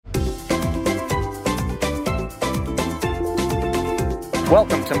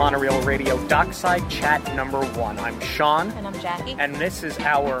Welcome to Monorail Radio Dockside Chat number 1. I'm Sean. And I'm Jackie. And this is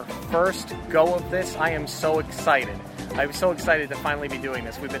our first go of this. I am so excited. I'm so excited to finally be doing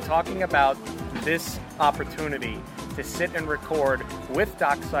this. We've been talking about this opportunity to sit and record with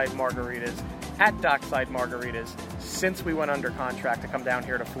Dockside Margaritas at Dockside Margaritas since we went under contract to come down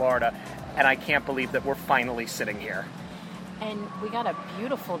here to Florida. And I can't believe that we're finally sitting here. And we got a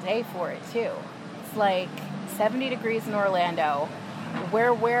beautiful day for it, too. It's like 70 degrees in Orlando.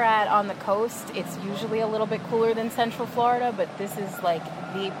 Where we're at on the coast, it's usually a little bit cooler than Central Florida, but this is like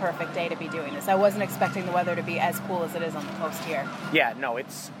the perfect day to be doing this. I wasn't expecting the weather to be as cool as it is on the coast here. Yeah, no,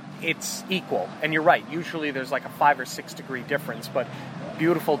 it's equal. And you're right. Usually there's like a 5 or 6 degree difference, but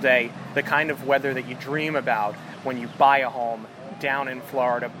beautiful day, the kind of weather that you dream about when you buy a home down in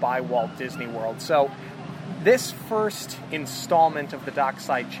Florida by Walt Disney World. So this first installment of the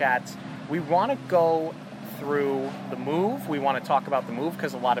Dockside Chats, we want to go through the move. We want to talk about the move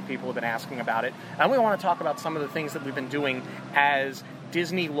because a lot of people have been asking about it. And we want to talk about some of the things that we've been doing as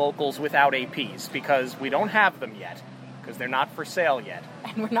Disney locals without APs because we don't have them yet because they're not for sale yet.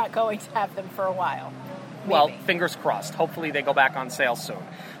 And we're not going to have them for a while. Maybe. Well, fingers crossed. Hopefully they go back on sale soon.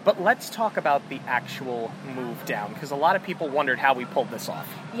 But let's talk about the actual move down because a lot of people wondered how we pulled this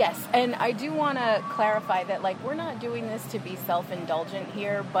off. Yes, and I do want to clarify that we're not doing this to be self-indulgent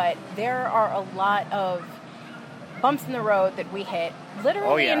here, but there are a lot of bumps in the road that we hit,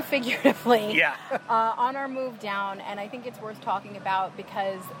 literally and figuratively, on our move down. And I think it's worth talking about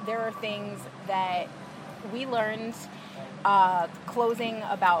because there are things that we learned closing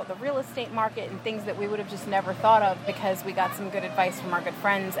about the real estate market and things that we would have just never thought of because we got some good advice from our good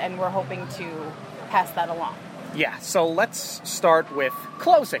friends, and we're hoping to pass that along. Yeah, so let's start with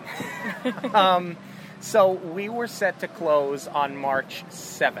closing. So we were set to close on March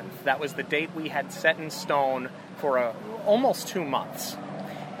 7th. That was the date we had set in stone for almost 2 months.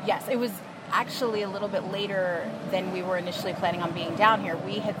 Yes, it was actually a little bit later than we were initially planning on being down here.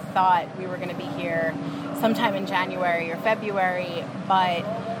 We had thought we were going to be here sometime in January or February, but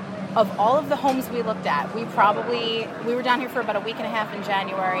of all of the homes we looked at, we were down here for about a week and a half in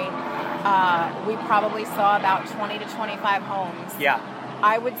January. We probably saw about 20 to 25 homes. Yeah.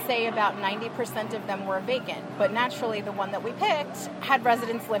 I would say about 90% of them were vacant, but naturally the one that we picked had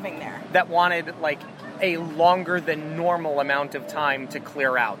residents living there. That wanted a longer than normal amount of time to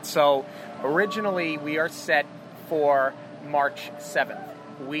clear out. So originally we are set for March 7th.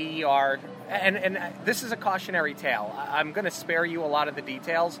 We are, and this is a cautionary tale. I'm going to spare you a lot of the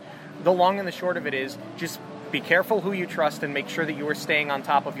details. The long and the short of it is just be careful who you trust and make sure that you are staying on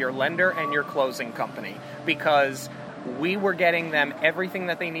top of your lender and your closing company because we were getting them everything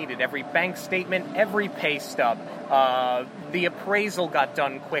that they needed, every bank statement, every pay stub. The appraisal got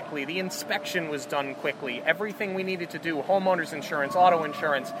done quickly. The inspection was done quickly. Everything we needed to do, homeowners insurance, auto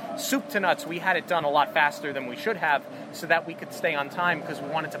insurance, soup to nuts, we had it done a lot faster than we should have so that we could stay on time because we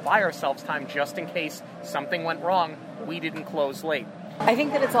wanted to buy ourselves time just in case something went wrong. We didn't close late. I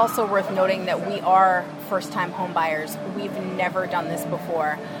think that it's also worth noting that we are first-time home buyers. We've never done this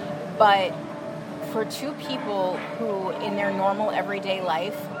before, but for two people who, in their normal everyday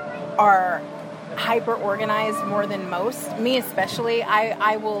life, are hyper-organized more than most, me especially,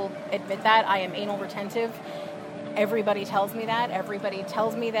 I will admit that. I am anal retentive. Everybody tells me that. Everybody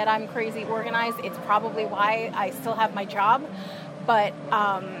tells me that I'm crazy organized. It's probably why I still have my job. But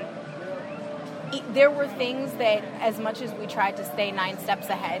there were things that, as much as we tried to stay 9 steps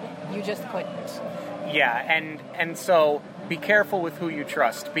ahead, you just couldn't. Yeah, and so be careful with who you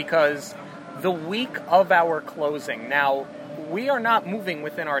trust because the week of our closing, now, we are not moving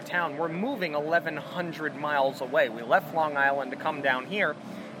within our town. We're moving 1,100 miles away. We left Long Island to come down here,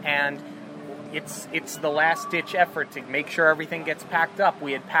 and it's the last-ditch effort to make sure everything gets packed up.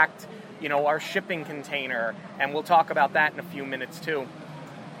 We had packed, our shipping container, and we'll talk about that in a few minutes, too.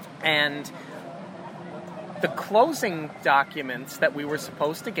 And the closing documents that we were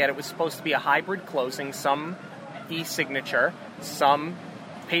supposed to get, it was supposed to be a hybrid closing, some e-signature, some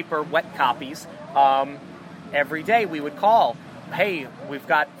paper wet copies. Every day we would call, hey, we've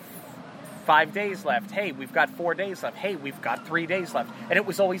got 5 days left. Hey, we've got 4 days left. Hey, we've got 3 days left. And it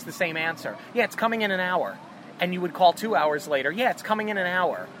was always the same answer. Yeah, it's coming in an hour. And you would call 2 hours later. Yeah, it's coming in an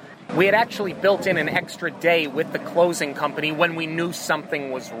hour. We had actually built in an extra day with the closing company when we knew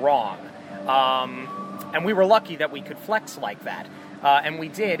something was wrong. And we were lucky that we could flex like that. And we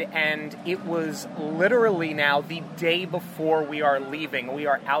did, and it was literally now the day before we are leaving. We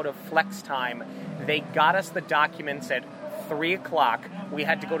are out of flex time. They got us the documents at 3 o'clock. We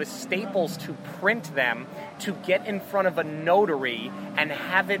had to go to Staples to print them, to get in front of a notary and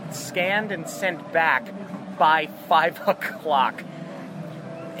have it scanned and sent back by 5 o'clock.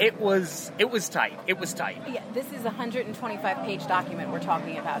 It was tight. It was tight. Yeah, this is a 125-page document we're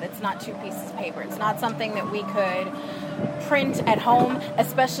talking about. It's not 2 pieces of paper. It's not something that we could print at home,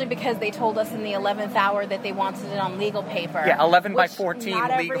 especially because they told us in the 11th hour that they wanted it on legal paper. Yeah, 11 by 14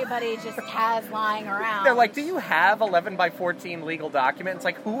 not legal. Everybody just has lying around. They're like, do you have 11 by 14 legal documents? It's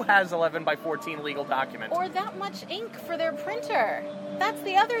like, who has 11 by 14 legal documents? Or that much ink for their printer. That's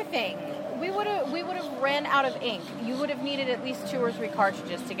the other thing. We would have ran out of ink. You would have needed at least 2 or 3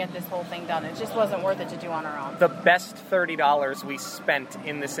 cartridges to get this whole thing done. It just wasn't worth it to do on our own. The best $30 we spent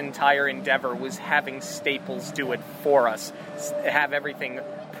in this entire endeavor was having Staples do it for us, have everything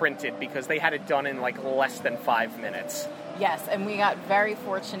printed, because they had it done in like less than 5 minutes. Yes, and we got very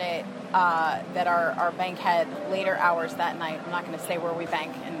fortunate that our bank had later hours that night. I'm not going to say where we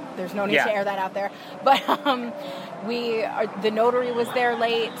bank, and there's no need to air that out there. But the notary was there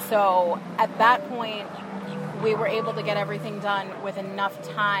late, so at that point, we were able to get everything done with enough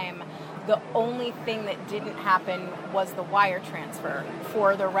time. The only thing that didn't happen was the wire transfer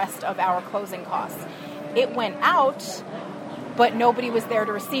for the rest of our closing costs. It went out, but nobody was there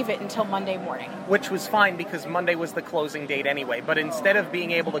to receive it until Monday morning. Which was fine because Monday was the closing date anyway. But instead of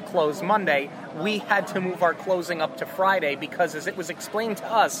being able to close Monday, we had to move our closing up to Friday because, as it was explained to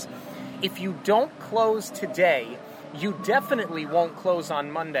us, if you don't close today, you definitely won't close on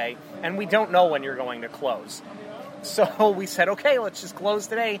Monday, and we don't know when you're going to close. So we said, okay, let's just close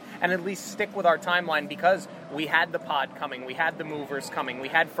today and at least stick with our timeline, because we had the pod coming, we had the movers coming, we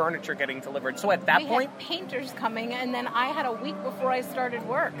had furniture getting delivered. So at that point, we had painters coming, and then I had a week before I started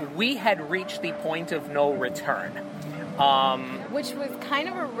work. We had reached the point of no return. Which was kind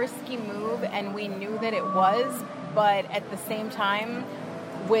of a risky move, and we knew that it was, but at the same time,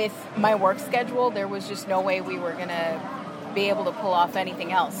 with my work schedule, there was just no way we were going to be able to pull off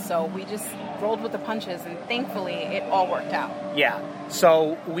anything else. So we just rolled with the punches, and thankfully it all worked out. Yeah.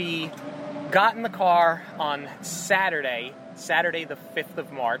 So we got in the car on Saturday the 5th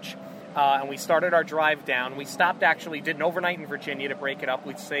of March, and we started our drive down. We stopped, actually did an overnight in Virginia to break it up.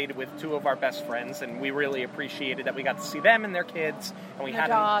 We stayed with 2 of our best friends, and we really appreciated that we got to see them and their kids, and we had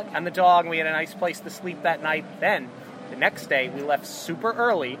the dog, and we had a nice place to sleep that night. Then the next day we left super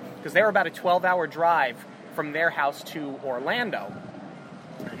early because they were about a 12-hour drive from their house to Orlando.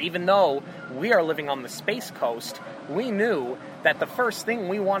 And even though we are living on the Space Coast, we knew that the first thing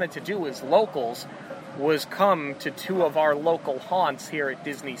we wanted to do as locals was come to 2 of our local haunts here at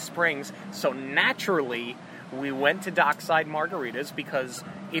Disney Springs. So naturally, we went to Dockside Margaritas because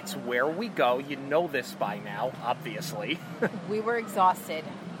it's where we go. You know this by now, obviously. We were exhausted,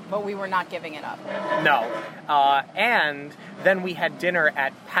 but we were not giving it up. No. And then we had dinner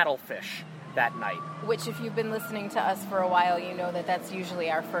at Paddlefish that night. Which, if you've been listening to us for a while, you know that that's usually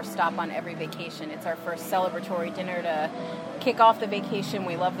our first stop on every vacation. It's our first celebratory dinner to kick off the vacation.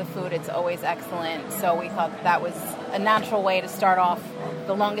 We love the food. It's always excellent. So we thought that was a natural way to start off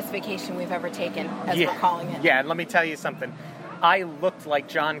the longest vacation we've ever taken, as we're calling it. Yeah, and let me tell you something. I looked like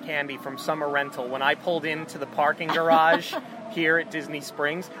John Candy from Summer Rental when I pulled into the parking garage here at Disney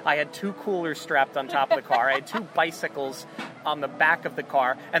Springs. I had 2 coolers strapped on top of the car. I had 2 bicycles on the back of the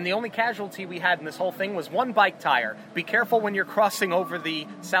car. And the only casualty we had in this whole thing was 1 bike tire. Be careful when you're crossing over the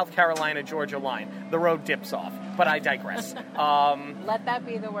South Carolina-Georgia line. The road dips off. But I digress. Let that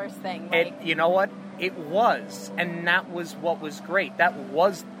be the worst thing, Mike. You know what? It was, and that was what was great. That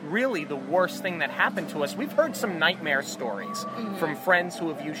was really the worst thing that happened to us. We've heard some nightmare stories from friends who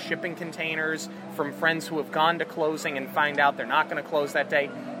have used shipping containers, from friends who have gone to closing and find out they're not going to close that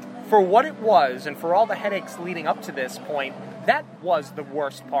day. For what it was, and for all the headaches leading up to this point, that was the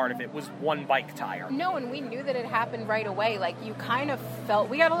worst part of it, was 1 bike tire. No, and we knew that it happened right away. Like, you kind of felt,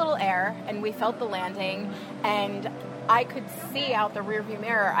 we got a little air, and we felt the landing, and I could see out the rearview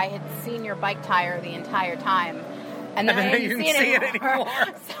mirror. I had seen your bike tire the entire time. And then I didn't see it anymore.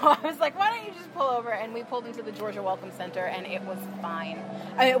 So I was like, why don't you just pull over? And we pulled into the Georgia Welcome Center, and it was fine.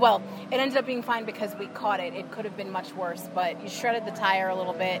 I mean, well, it ended up being fine because we caught it. It could have been much worse, but you shredded the tire a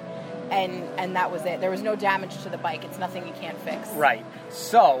little bit, and that was it. There was no damage to the bike. It's nothing you can't fix. Right.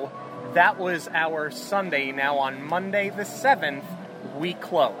 So that was our Sunday. Now on Monday the 7th, we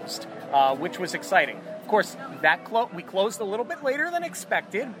closed, which was exciting. Of course, we closed a little bit later than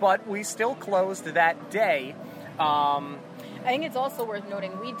expected, but we still closed that day. I think it's also worth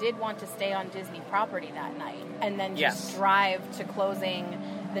noting we did want to stay on Disney property that night and then just drive to closing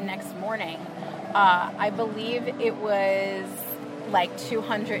the next morning. I believe it was like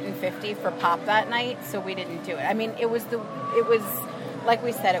 $250 for Pop that night, so we didn't do it. I mean, it was like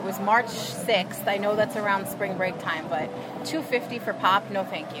we said, it was March 6th. I know that's around spring break time, but $250 for Pop, no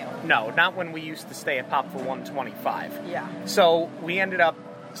thank you. No, not when we used to stay at Pop for $125. Yeah. So we ended up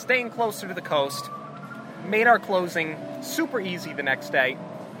staying closer to the coast made our closing super easy the next day.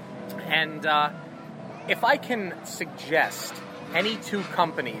 And if I can suggest any two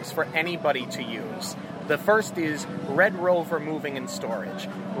companies for anybody to use, the first is Red Rover Moving and Storage.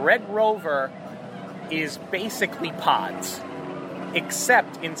 Red Rover is basically pods,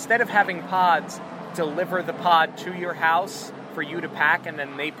 except instead of having pods deliver the pod to your house for you to pack and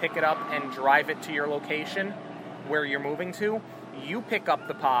then they pick it up and drive it to your location where you're moving to, you pick up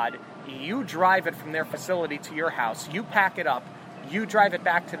the pod, you drive it from their facility to your house, you pack it up, you drive it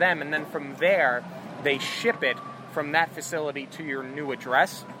back to them, and then from there they ship it from that facility to your new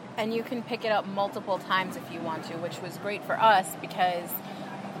address. And you can pick it up multiple times if you want to, which was great for us because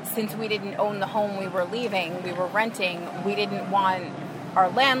since we didn't own the home we were leaving, we were renting, we didn't want our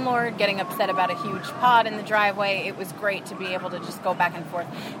landlord getting upset about a huge pod in the driveway. It was great to be able to just go back and forth.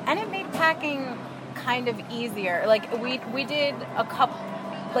 And it made packing kind of easier. Like, we did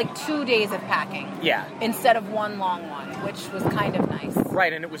 2 days of packing. Yeah. Instead of one long one, which was kind of nice.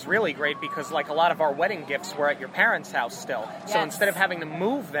 Right, and it was really great because, like, a lot of our wedding gifts were at your parents' house still. Yes. So instead of having to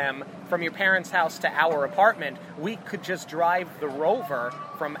move them from your parents' house to our apartment, we could just drive the Rover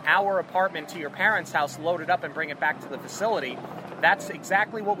from our apartment to your parents' house, load it up, and bring it back to the facility. That's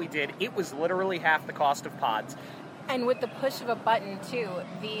exactly what we did. It was literally half the cost of pods. And with the push of a button, too,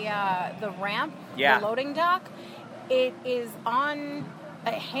 the ramp, yeah. The loading dock, it is on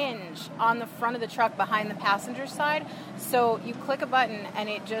a hinge on the front of the truck behind the passenger side. So you click a button and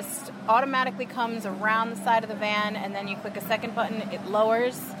it just automatically comes around the side of the van, and then you click a second button, it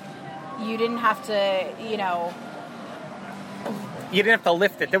lowers. You didn't have to, You didn't have to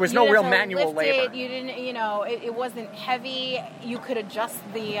lift it. There was no real manual labor. You didn't, it wasn't heavy. You could adjust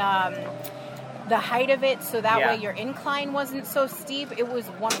the height of it so that way your incline wasn't so steep. It was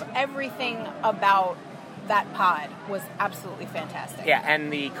everything about that pod was absolutely fantastic. Yeah,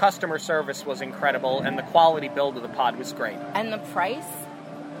 and the customer service was incredible, and the quality build of the pod was great. And the price,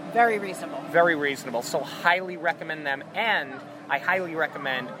 very reasonable. Very reasonable. So highly recommend them, and I highly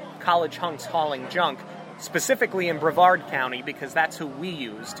recommend College Hunks Hauling Junk, specifically in Brevard County, because that's who we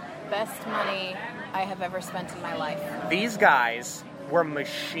used. Best money I have ever spent in my life. These guys were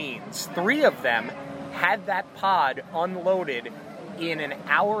machines. 3 of them had that pod unloaded in an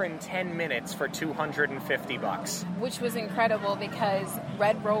hour and 10 minutes for $250. Which was incredible because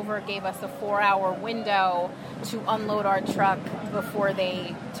Red Rover gave us a 4-hour window to unload our truck before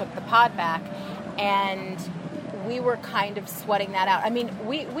they took the pod back. And we were kind of sweating that out. I mean,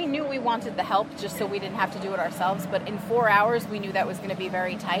 we knew we wanted the help just so we didn't have to do it ourselves, but in 4 hours we knew that was going to be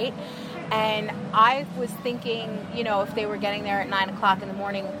very tight. And I was thinking, if they were getting there at 9 o'clock in the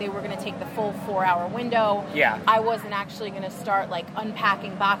morning, they were going to take the full 4-hour window. Yeah. I wasn't actually going to start,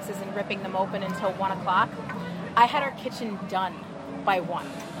 unpacking boxes and ripping them open until 1 o'clock. I had our kitchen done by 1.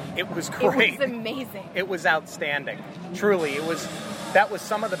 It was great. It was amazing. It was outstanding. Truly, that was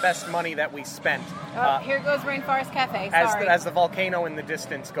some of the best money that we spent. Here goes Rainforest Cafe, sorry. As the volcano in the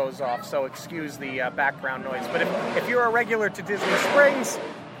distance goes off, so excuse the background noise. But if you're a regular to Disney Springs,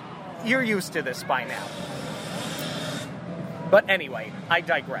 you're used to this by now. But anyway, I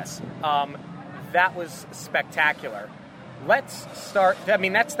digress. That was spectacular. Let's start. I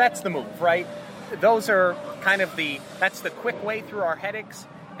mean, that's the move, right? Those are kind of that's the quick way through our headaches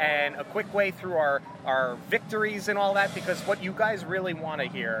and a quick way through our victories and all that, because what you guys really want to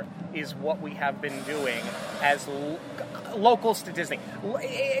hear is what we have been doing as locals to Disney.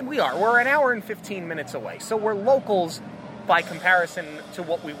 We're an hour and 15 minutes away, so we're locals by comparison to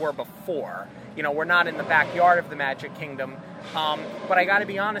what we were before. We're not in the backyard of the Magic Kingdom. But I got to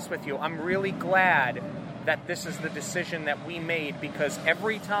be honest with you, I'm really glad that this is the decision that we made, because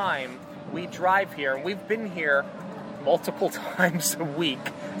every time we drive here, and we've been here multiple times a week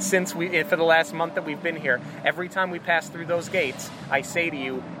for the last month that we've been here, every time we pass through those gates, I say to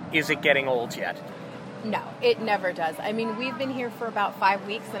you, is it getting old yet? No, it never does. I mean, we've been here for about 5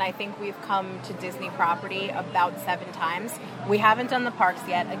 weeks, and I think we've come to Disney property about 7 times. We haven't done the parks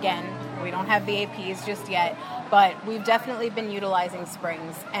yet. Again, we don't have the APs just yet, but we've definitely been utilizing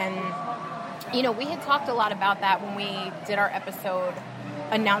Springs. And, we had talked a lot about that when we did our episode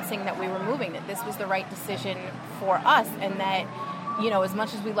announcing that we were moving, that this was the right decision for us, and that, as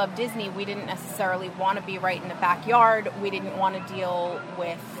much as we love Disney, we didn't necessarily want to be right in the backyard. We didn't want to deal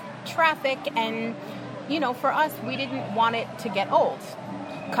with traffic, and for us, we didn't want it to get old.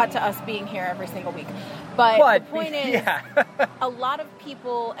 Cut to us being here every single week. But the point is, a lot of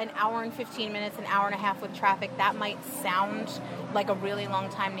people, an hour and 15 minutes, an hour and a half with traffic, that might sound like a really long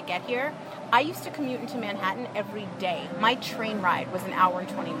time to get here. I used to commute into Manhattan every day. My train ride was an hour and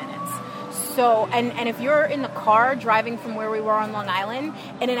 20 minutes. So, and if you're in the car driving from where we were on Long Island,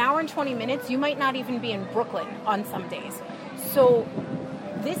 in an hour and 20 minutes, you might not even be in Brooklyn on some days. So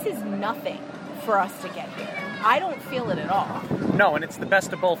this is nothing for us to get here. I don't feel it at all. No, and it's the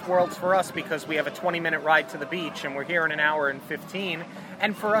best of both worlds for us because we have a 20-minute ride to the beach, and we're here in an hour and 15.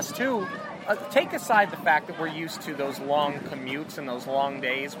 And for us, too, take aside the fact that we're used to those long commutes and those long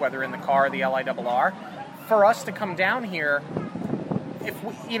days, whether in the car or the LIRR. For us to come down here, if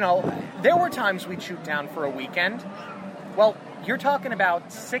we, there were times we'd shoot down for a weekend. Well, you're talking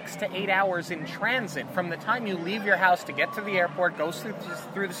about 6 to 8 hours in transit from the time you leave your house to get to the airport, go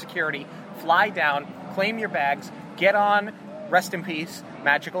through the security, fly down, claim your bags, get on, rest in peace,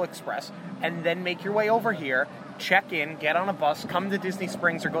 Magical Express, and then make your way over here, check in, get on a bus, come to Disney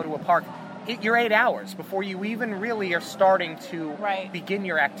Springs or go to a park. You're 8 hours before you even really are starting to begin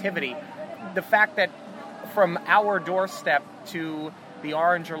your activity. The fact that from our doorstep to the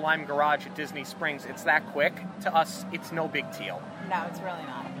Orange or Lime Garage at Disney Springs, it's that quick. To us, it's no big deal. No, it's really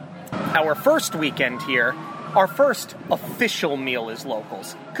not. Our first weekend here, our first official meal is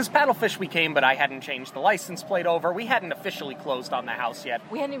locals. Because Paddlefish we came, but I hadn't changed the license plate over. We hadn't officially closed on the house yet.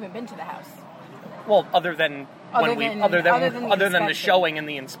 We hadn't even been to the house. Well, other than the showing and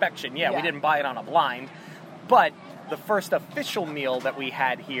the inspection. Yeah, we didn't buy it on a blind. But the first official meal that we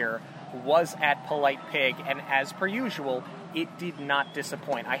had here was at Polite Pig, and as per usual, it did not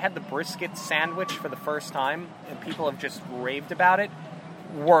disappoint. I had the brisket sandwich for the first time, and people have just raved about it.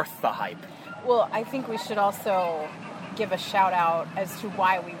 Worth the hype. Well, I think we should also give a shout out as to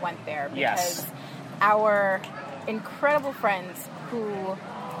why we went there, because our incredible friends who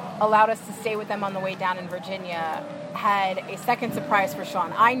allowed us to stay with them on the way down in Virginia had a second surprise for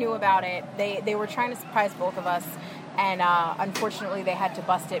Sean. I knew about it. They were trying to surprise both of us, and unfortunately they had to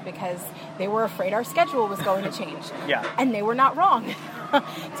bust it because they were afraid our schedule was going to change. Yeah. And they were not wrong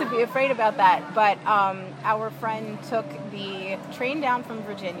to be afraid about that. But our friend took the train down from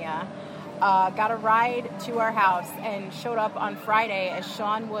Virginia, got a ride to our house, and showed up on Friday as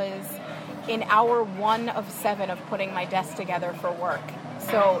Sean was in hour 1 of 7 of putting my desk together for work.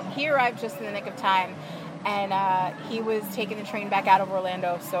 So he arrived just in the nick of time, and he was taking the train back out of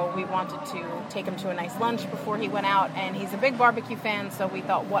Orlando, so we wanted to take him to a nice lunch before he went out, and he's a big barbecue fan, so we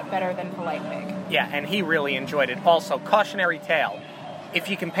thought, what better than Polite Pig? Yeah, and he really enjoyed it. Also, cautionary tale, if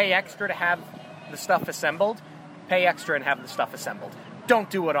you can pay extra to have the stuff assembled, pay extra and have the stuff assembled. Don't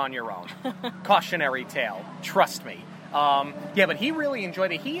do it on your own. Cautionary tale. Trust me. But he really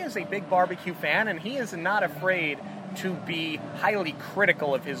enjoyed it. He is a big barbecue fan, and he is not afraid to be highly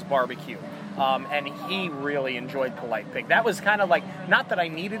critical of his barbecue. And he really enjoyed Polite Pig. That was kind of like, not that I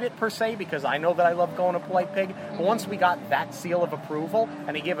needed it per se, because I know that I love going to Polite Pig, but once we got that seal of approval,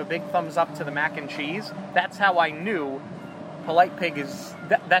 and he gave a big thumbs up to the mac and cheese, that's how I knew Polite Pig is,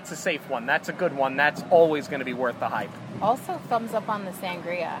 that's a safe one. That's a good one. That's always going to be worth the hype. Also, thumbs up on the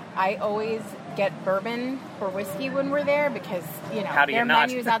sangria. I always get bourbon or whiskey when we're there because, their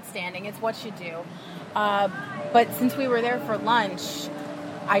menu is outstanding. It's what you do. But since we were there for lunch,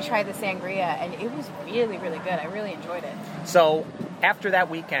 I tried the sangria, and it was really, really good. I really enjoyed it. So after that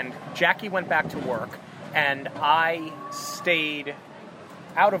weekend, Jackie went back to work, and I stayed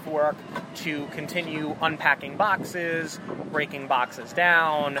out of work to continue unpacking boxes, breaking boxes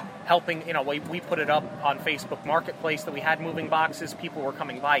down, helping, we put it up on Facebook Marketplace that we had moving boxes. People were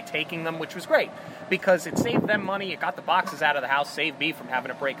coming by, taking them, which was great because it saved them money. It got the boxes out of the house, saved me from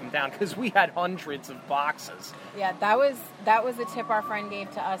having to break them down because we had hundreds of boxes. Yeah, that was a tip our friend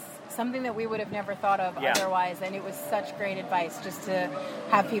gave to us, something that we would have never thought of otherwise, and it was such great advice just to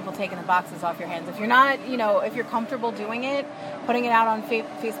have people taking the boxes off your hands. If you're not, if you're comfortable doing it, putting it out on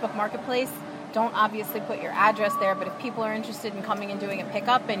Facebook Marketplace, don't obviously put your address there, but if people are interested in coming and doing a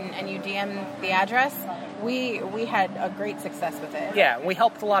pickup and you DM the address, we had a great success with it. Yeah, we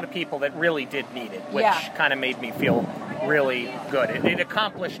helped a lot of people that really did need it, which kind of made me feel really good. It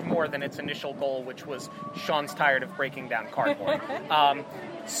accomplished more than its initial goal, which was Sean's tired of breaking down cardboard.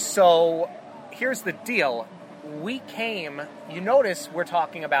 So here's the deal. We came, you notice we're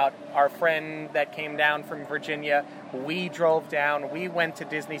talking about our friend that came down from Virginia. We drove down, we went to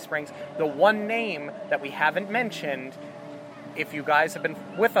Disney Springs. The one name that we haven't mentioned, if you guys have been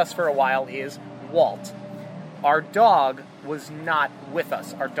with us for a while, is Walt. Our dog was not with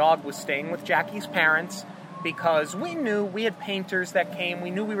us. Our dog was staying with Jackie's parents because we knew we had painters that came.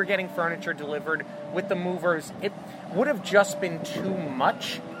 We knew we were getting furniture delivered with the movers. It would have just been too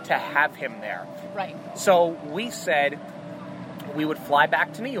much to have him there. Right. So we said we would fly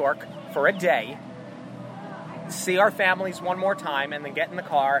back to New York for a day, see our families one more time, and then get in the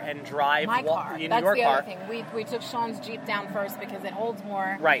car and drive my car. in That's your the car. other thing. We took Sean's Jeep down first because it holds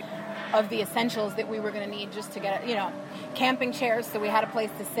more Right. of the essentials that we were going to need just to get, camping chairs, so we had a place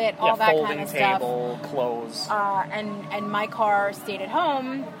to sit, Yeah, all that folding kind of table, clothes. And my car stayed at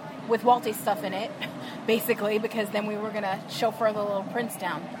home with Walty's stuff in it, basically, because then we were going to chauffeur the little prince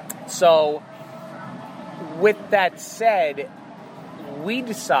down. So, with that said, we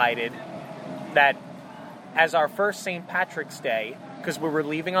decided that as our first St. Patrick's Day, because we were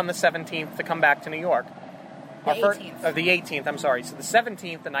leaving on the 17th to come back to New York. The 18th. The 18th, I'm sorry. So the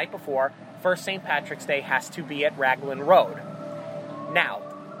 17th, the night before, first St. Patrick's Day has to be at Raglan Road. Now,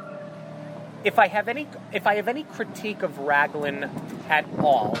 if I have any critique of Raglan at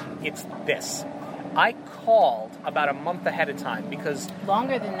all, it's this. I called about a month ahead of time because...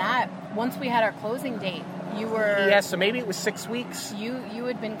 Longer than that. Once we had our closing date, you were... Yeah, so maybe it was 6 weeks. You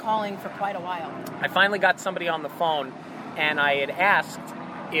had been calling for quite a while. I finally got somebody on the phone, and I had asked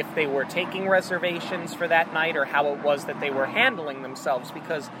if they were taking reservations for that night or how it was that they were handling themselves,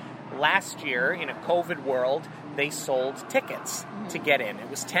 because last year, in a COVID world, they sold tickets to get in. It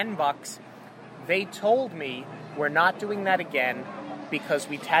was $10. They told me, we're not doing that again because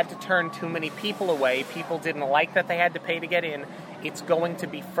we'd had to turn too many people away. People didn't like that they had to pay to get in. It's going to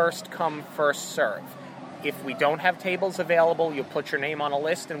be first come, first serve. If we don't have tables available, you'll put your name on a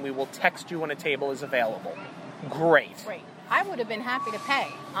list and we will text you when a table is available. Great. I would have been happy to pay,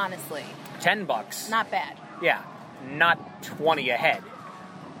 honestly. $10. Not bad. Yeah, not 20 ahead.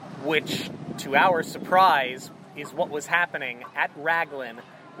 Which, to our surprise, is what was happening at Raglan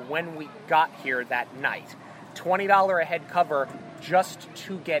when we got here that night. $20 a head cover just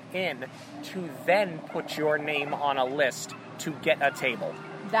to get in, to then put your name on a list to get a table.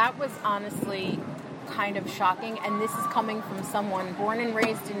 That was honestly kind of shocking, and this is coming from someone born and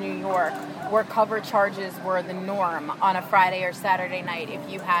raised in New York where cover charges were the norm on a Friday or Saturday night if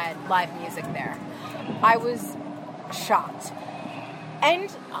you had live music there. I was shocked.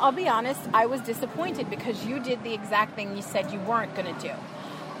 And I'll be honest, I was disappointed because you did the exact thing you said you weren't going to do.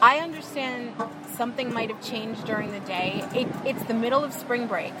 I understand something might have changed during the day. It's the middle of spring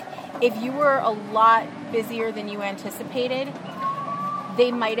break. If you were a lot busier than you anticipated,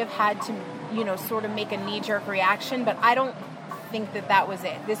 they might have had to, sort of make a knee-jerk reaction, but I don't think that was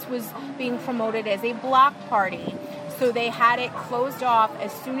it. This was being promoted as a block party, so they had it closed off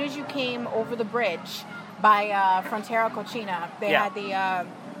as soon as you came over the bridge by Frontera Cochina. They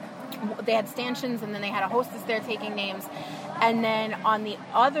had stanchions, and then they had a hostess there taking names. And then on the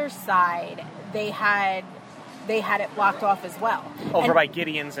other side, they had it blocked off as well. Over by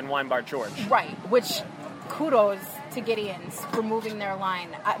Gideon's and Wine Bar George. Right, which kudos to Gideon's for moving their line,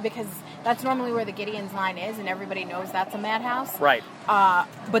 because that's normally where the Gideon's line is, and everybody knows that's a madhouse. Right.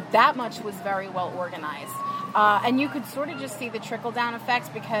 But that much was very well organized. And you could sort of just see the trickle-down effects,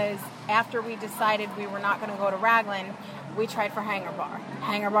 because after we decided we were not going to go to Raglan, we tried for Hangar Bar.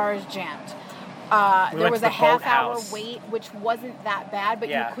 Hangar Bar is jammed. There was a half-hour wait, which wasn't that bad, but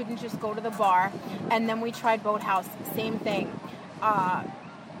you couldn't just go to the bar. And then we tried Boathouse, same thing.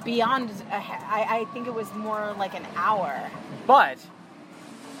 Beyond, I think it was more like an hour. But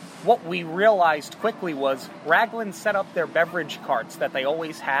what we realized quickly was Raglan set up their beverage carts that they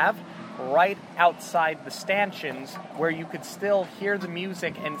always have right outside the stanchions, where you could still hear the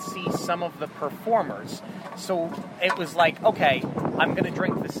music and see some of the performers. So it was like, okay, I'm going to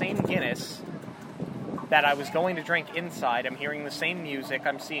drink the same Guinness that I was going to drink inside. I'm hearing the same music.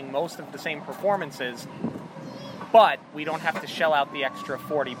 I'm seeing most of the same performances. But we don't have to shell out the extra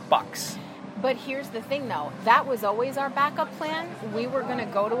 $40. But here's the thing, though. That was always our backup plan. We were going to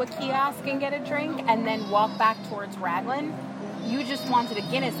go to a kiosk and get a drink and then walk back towards Raglan. You just wanted a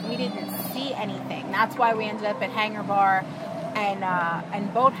Guinness. We didn't see anything. That's why we ended up at Hangar Bar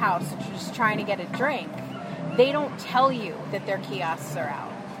and Boathouse, just trying to get a drink. They don't tell you that their kiosks are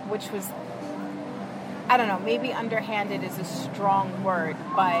out, which was, I don't know, maybe underhanded is a strong word,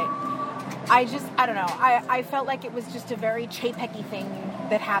 but I don't know. I felt like it was just a very Chapek-y thing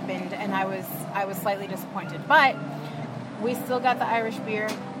that happened, and I was slightly disappointed. But we still got the Irish beer.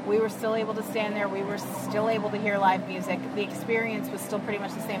 We were still able to stand there. We were still able to hear live music. The experience was still pretty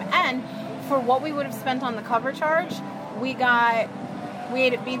much the same. And for what we would have spent on the cover charge, we ate at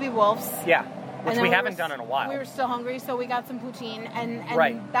BB Wolf's. Yeah, which we haven't done in a while. We were still hungry, so we got some poutine, and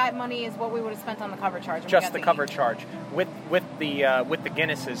right. That money is what we would have spent on the cover charge. Just the cover charge with the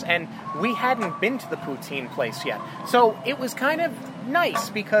Guinnesses, and we hadn't been to the poutine place yet, so it was kind of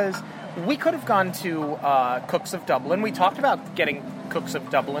nice because we could have gone to Cooks of Dublin. We talked about getting Cooks of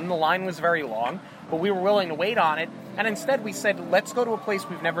Dublin. The line was very long, but we were willing to wait on it. And instead we said, let's go to a place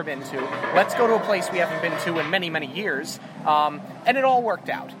we've never been to. Let's go to a place we haven't been to in many, many years. And it all worked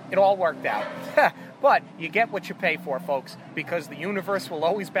out. But you get what you pay for, folks, because the universe will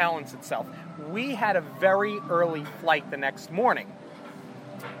always balance itself. We had a very early flight the next morning.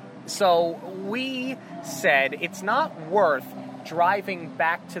 So we said it's not worth driving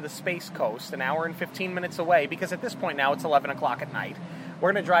back to the Space Coast an hour and 15 minutes away, because at this point now it's 11 o'clock at night.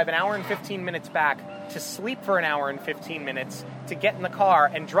 We're going to drive an hour and 15 minutes back to sleep for an hour and 15 minutes, to get in the car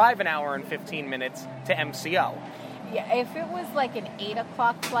and drive an hour and 15 minutes to MCO. Yeah, if it was like an 8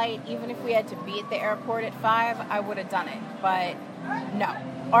 o'clock flight, even if we had to be at the airport at 5, I would have done it. But no.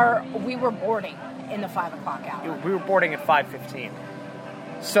 We were boarding in the 5 o'clock hour. We were boarding at 5:15.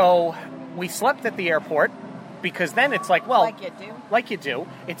 So we slept at the airport, because then it's like, well... Like you do.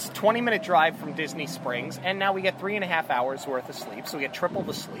 It's a 20-minute drive from Disney Springs, and now we get 3.5 hours worth of sleep, so we get triple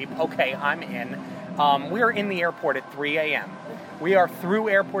the sleep. Okay, I'm in. We're in the airport at 3 a.m. We are through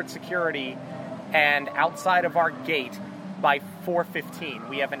airport security and outside of our gate by 4:15.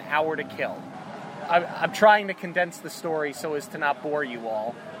 We have an hour to kill. I'm trying to condense the story so as to not bore you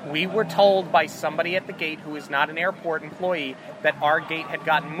all. We were told by somebody at the gate who is not an airport employee that our gate had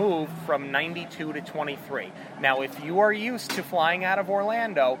gotten moved from 92 to 23. Now, if you are used to flying out of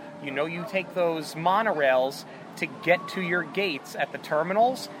Orlando, you know you take those monorails to get to your gates at the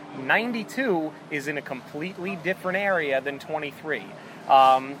terminals. 92 is in a completely different area than 23.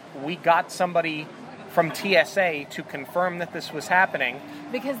 We got somebody from TSA to confirm that this was happening.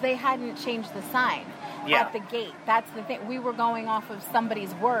 Because they hadn't changed the sign at the gate. That's the thing. We were going off of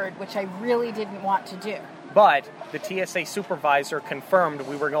somebody's word, which I really didn't want to do. But the TSA supervisor confirmed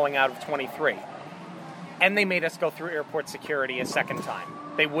we were going out of 23. And they made us go through airport security a second time.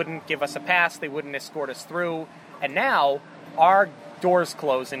 They wouldn't give us a pass. They wouldn't escort us through. And now our doors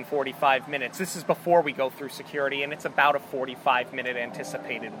close in 45 minutes. This is before we go through security, and it's about a 45-minute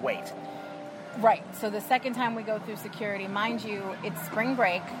anticipated wait. Right. So the second time we go through security, mind you, it's spring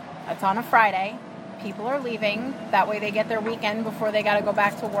break. It's on a Friday. People are leaving. That way they get their weekend before they got to go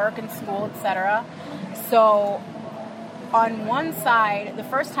back to work and school, etc. So on one side, the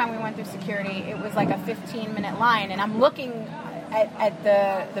first time we went through security, it was like a 15-minute line. And I'm looking at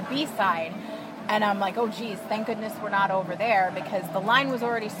the B side, and I'm like, oh, geez, thank goodness we're not over there, because the line was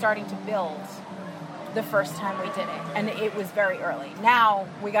already starting to build the first time we did it, and it was very early. Now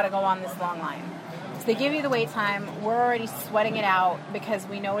we got to go on this long line. So they give you the wait time. We're already sweating it out because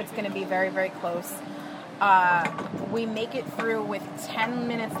we know it's going to be very, very close. We make it through with 10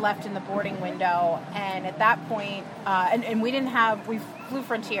 minutes left in the boarding window, and at that point, and we flew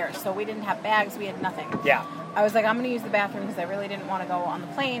Frontier, so we didn't have bags, we had nothing. Yeah. I was like, I'm going to use the bathroom because I really didn't want to go on the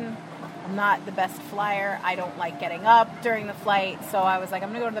plane. I'm not the best flyer. I don't like getting up during the flight, so I was like, I'm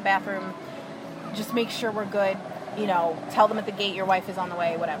going to go to the bathroom. Just make sure we're good, tell them at the gate your wife is on the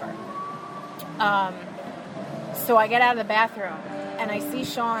way, whatever. So I get out of the bathroom, and I see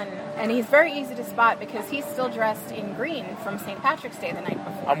Sean, and he's very easy to spot because he's still dressed in green from St. Patrick's Day the night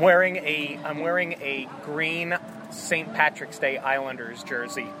before. I'm wearing a green St. Patrick's Day Islanders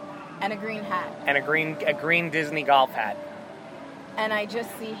jersey. And a green hat. And a green Disney golf hat. And I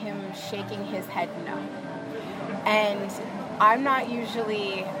just see him shaking his head no. And I'm not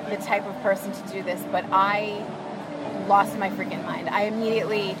usually the type of person to do this, but I lost my freaking mind. I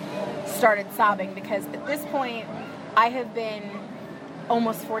immediately started sobbing because at this point, I have been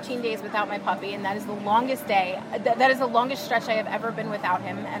almost 14 days without my puppy, and that is the longest day. That is the longest stretch I have ever been without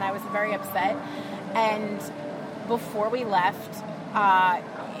him, and I was very upset. And before we left,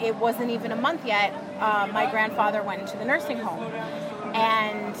 it wasn't even a month yet, my grandfather went into the nursing home.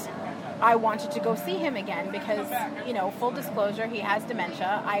 And I wanted to go see him again because, full disclosure, he has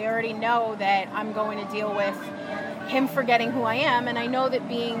dementia. I already know that I'm going to deal with him forgetting who I am, and I know that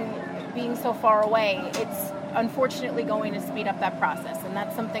being so far away, it's unfortunately going to speed up that process. And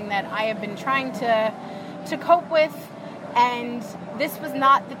that's something that I have been trying to cope with, and this was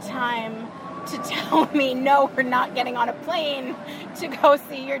not the time to tell me, no, we're not getting on a plane to go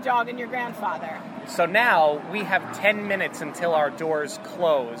see your dog and your grandfather. So now we have 10 minutes until our doors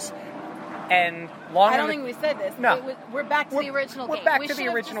close. And longer. I don't think we said this. No. We're back to the original gate. We're back to the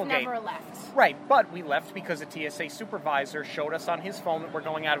original gate. We should have just never left. Right, but we left because a TSA supervisor showed us on his phone that we're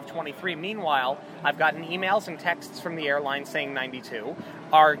going out of 23. Meanwhile, I've gotten emails and texts from the airline saying 92.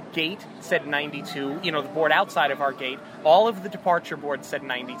 Our gate said 92. The board outside of our gate. All of the departure boards said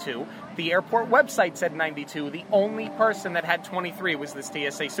 92. The airport website said 92. The only person that had 23 was this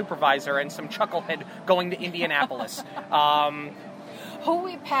TSA supervisor and some chucklehead going to Indianapolis. Who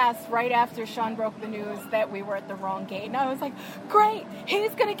we passed right after Sean broke the news that we were at the wrong gate. And I was like, great, he's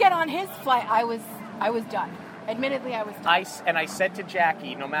going to get on his flight. I was done. Admittedly, I was And I said to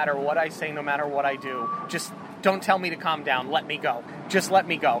Jackie, no matter what I say, no matter what I do, just don't tell me to calm down. Let me go. Just let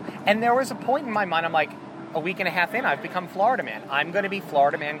me go. And there was a point in my mind, I'm like, a week and a half in, I've become Florida Man. I'm going to be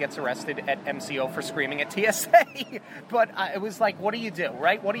Florida Man gets arrested at MCO for screaming at TSA. But it was like, what do you do,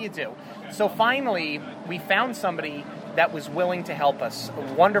 right? What do you do? So finally, we found somebody that was willing to help us,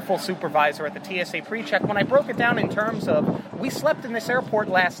 a wonderful supervisor at the TSA pre-check. When I broke it down in terms of, we slept in this airport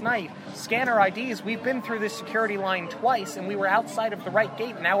last night, scan our IDs, we've been through this security line twice, and we were outside of the right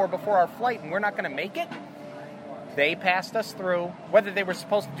gate an hour before our flight, and we're not going to make it? They passed us through. Whether they were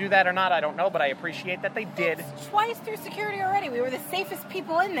supposed to do that or not, I don't know, but I appreciate that they did. It's twice through security already. We were the safest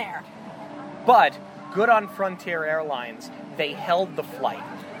people in there. But, good on Frontier Airlines, they held the flight.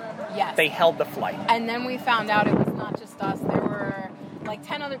 Yes. They held the flight. And then we found out it was not just us. There were like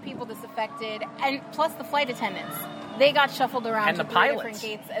 10 other people disaffected, and plus the flight attendants. They got shuffled around and to the 3 pilots. different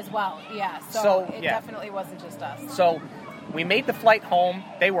gates as well. Yeah, so it definitely wasn't just us. So we made the flight home.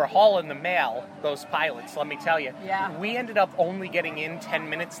 They were hauling the mail, those pilots, let me tell you. Yeah. We ended up only getting in 10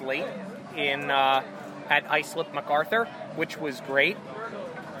 minutes late at Islip MacArthur, which was great.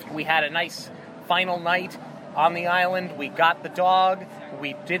 We had a nice final night on the island. We got the dog.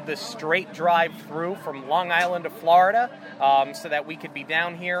 We did the straight drive through from Long Island to Florida so that we could be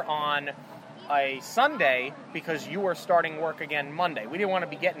down here on a Sunday because you were starting work again Monday. We didn't want to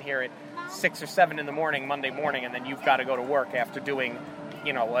be getting here at 6 or 7 in the morning Monday morning, and then you've got to go to work after doing,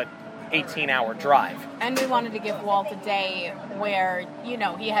 an 18-hour drive. And we wanted to give Walt a day where,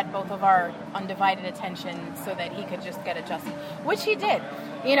 he had both of our undivided attention so that he could just get adjusted, which he did.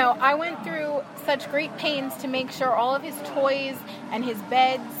 I went through such great pains to make sure all of his toys and his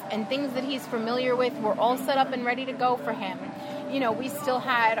beds and things that he's familiar with were all set up and ready to go for him. We still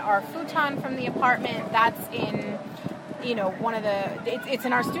had our futon from the apartment. That's in, one of the... It's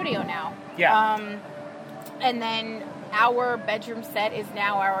in our studio now. Yeah. And then our bedroom set is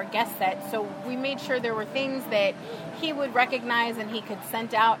now our guest set. So we made sure there were things that he would recognize and he could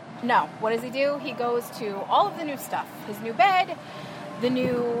send out. No. What does he do? He goes to all of the new stuff. His new bed...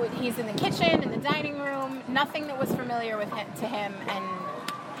 he's in the kitchen, in the dining room, nothing that was familiar to him, and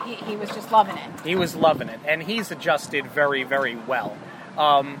he was just loving it. He was loving it, and he's adjusted very, very well.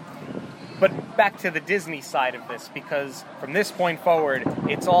 But back to the Disney side of this, because from this point forward,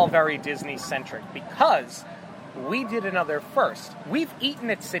 it's all very Disney-centric, because we did another first. We've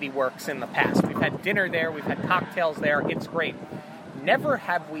eaten at CityWorks in the past. We've had dinner there, we've had cocktails there, it's great. Never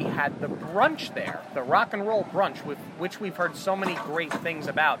have we had the brunch there, the rock and roll brunch, with which we've heard so many great things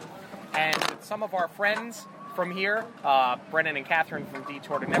about. And with some of our friends from here, Brennan and Catherine from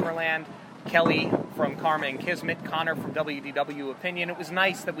Detour to Neverland, Kelly from Karma and Kismet, Connor from WDW Opinion, it was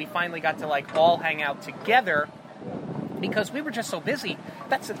nice that we finally got to all hang out together because we were just so busy.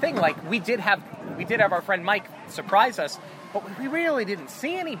 That's the thing, we did have our friend Mike surprise us, but we really didn't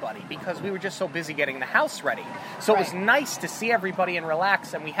see anybody because we were just so busy getting the house ready. So It was nice to see everybody and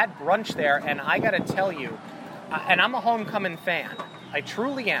relax, and we had brunch there, and I gotta tell you, and I'm a Homecoming fan, I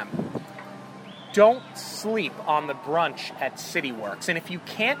truly am, don't sleep on the brunch at CityWorks. And if you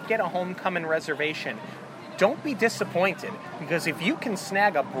can't get a Homecoming reservation, don't be disappointed, because if you can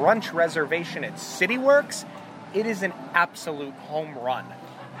snag a brunch reservation at CityWorks, it is an absolute home run.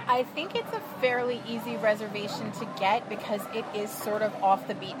 I think it's a fairly easy reservation to get because it is sort of off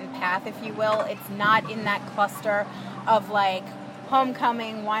the beaten path, if you will. It's not in that cluster of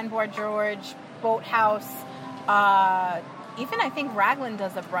Homecoming, Wine Bar George, Boathouse. Even I think Raglan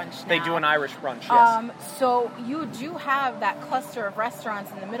does a brunch now. They do an Irish brunch, yes. So you do have that cluster of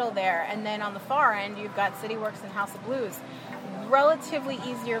restaurants in the middle there, and then on the far end you've got CityWorks and House of Blues. Relatively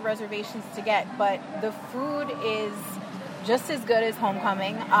easier reservations to get, but the food is just as good as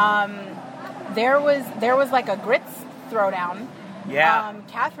Homecoming. There was a grits throwdown. Yeah.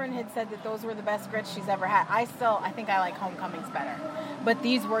 Catherine had said that those were the best grits she's ever had. I think I like Homecoming's better, but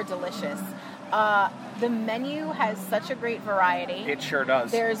these were delicious. The menu has such a great variety. It sure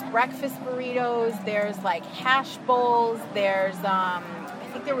does. There's breakfast burritos. There's hash bowls. There's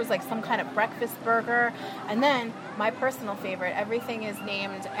I think there was some kind of breakfast burger. And then my personal favorite, everything is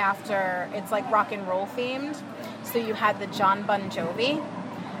named after, it's rock and roll themed. So you had the John Bon Jovi.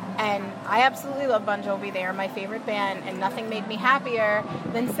 And I absolutely love Bon Jovi. They are my favorite band, and nothing made me happier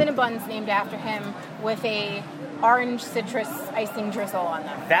than Cinnabons named after him with a orange citrus icing drizzle on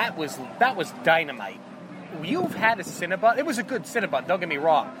them. That was dynamite. You've had a Cinnabon. It was a good Cinnabon, don't get me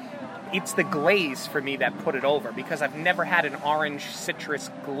wrong. It's the glaze for me that put it over, because I've never had an orange citrus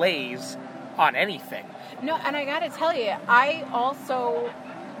glaze on anything. No, and I gotta tell you, I also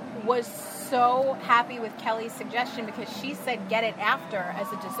was so happy with Kelly's suggestion because she said get it after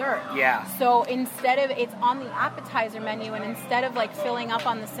as a dessert. Yeah. So instead of, it's on the appetizer menu, and instead of like filling up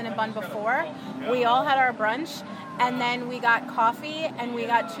on the Cinnabon before, we all had our brunch, and then we got coffee, and we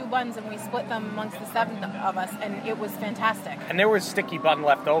got 2 buns, and we split them amongst the 7 of us, and it was fantastic. And there was sticky bun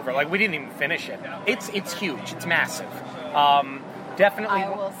left over. Like, we didn't even finish it. It's huge. It's massive. Definitely. I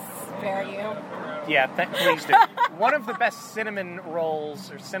will spare you. Yeah, please do. One of the best cinnamon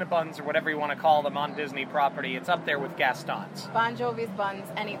rolls, or Cinnabuns, or whatever you want to call them on Disney property. It's up there with Gaston's. Bon Jovi's buns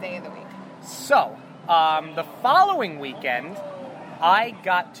any day of the week. So, the following weekend, I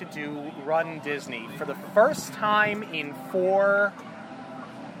got to do Run Disney for the first time in four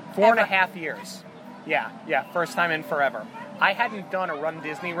and a half years. Yeah, first time in forever. I hadn't done a Run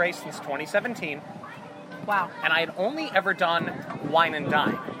Disney race since 2017. Wow. And I had only ever done Wine and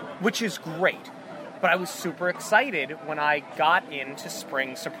Dine, which is great. But I was super excited when I got into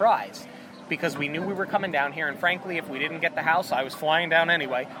Spring Surprise, because we knew we were coming down here, and frankly, if we didn't get the house, I was flying down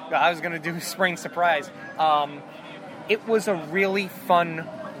anyway. I was going to do Spring Surprise. It was a really fun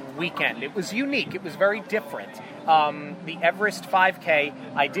weekend. It was unique. It was very different. The Everest 5K,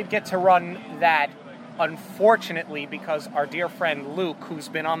 I did get to run that, unfortunately, because our dear friend Luke, who's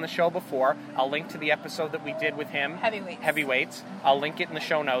been on the show before, I'll link to the episode that we did with him. Heavyweights. I'll link it in the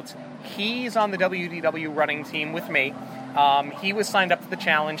show notes. He's on the WDW running team with me. He was signed up for the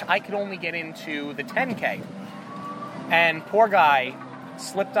challenge. I could only get into the 10K. And poor guy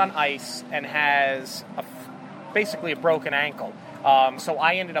slipped on ice and has basically a broken ankle. So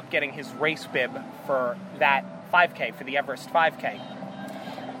I ended up getting his race bib for that 5K, for the Everest 5K.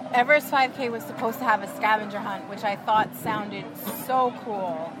 Everest 5K was supposed to have a scavenger hunt, which I thought sounded so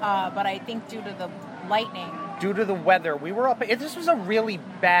cool, but I think due to the lightning. Due to the weather, we were up. This was a really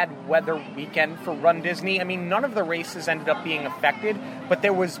bad weather weekend for Run Disney. I mean, none of the races ended up being affected, but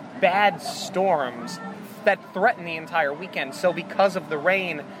there was bad storms that threatened the entire weekend. So because of the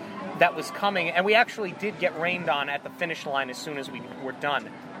rain that was coming, and we actually did get rained on at the finish line as soon as we were done.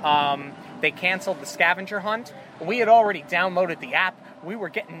 They canceled the scavenger hunt. We had already downloaded the app. We were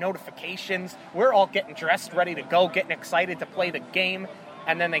getting notifications. We're all getting dressed, ready to go, getting excited to play the game,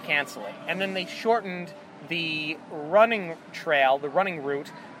 and then they cancel it. And then they shortened the running trail, the running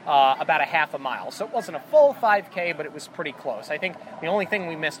route, about a half a mile. So it wasn't a full 5K, but it was pretty close. I think the only thing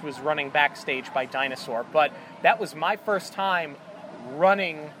we missed was running backstage by Dinosaur. But that was my first time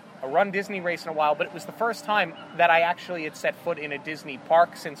running a Run Disney race in a while, but it was the first time that I actually had set foot in a Disney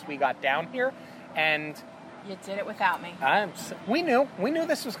park since we got down here. And you did it without me. We knew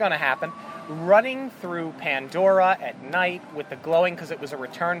this was going to happen. Running through Pandora at night with the glowing, because it was a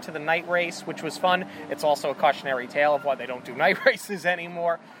return to the night race, which was fun. It's also a cautionary tale of why they don't do night races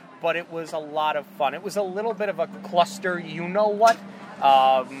anymore. But it was a lot of fun. It was a little bit of a cluster, you-know-what,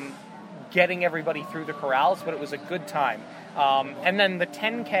 getting everybody through the corrals, but it was a good time. And then the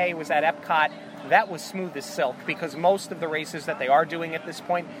 10K was at Epcot. That was smooth as silk, because most of the races that they are doing at this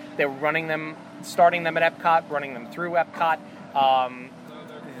point, they're running them, starting them at Epcot, running them through Epcot.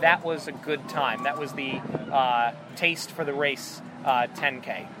 That was a good time. That was the taste for the race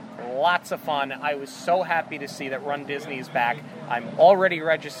 10K. Lots of fun. I was so happy to see that Run Disney is back. I'm already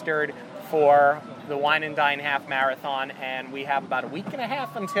registered for the Wine and Dine Half Marathon, and we have about a week and a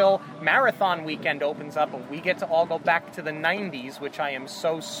half until Marathon Weekend opens up, and we get to all go back to the 90s, which I am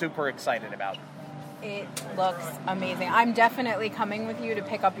so super excited about. It looks amazing. I'm definitely coming with you to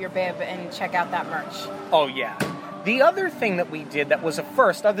pick up your bib and check out that merch. Oh, yeah. The other thing that we did that was a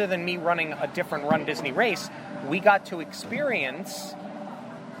first, other than me running a different Run Disney race, we got to experience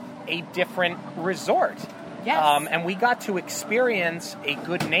a different resort. Yes. And we got to experience a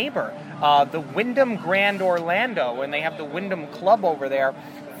good neighbor. The Wyndham Grand Orlando, and they have the Wyndham Club over there.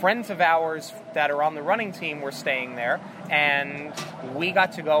 Friends of ours that are on the running team were staying there, and we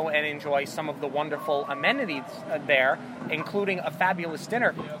got to go and enjoy some of the wonderful amenities there, including a fabulous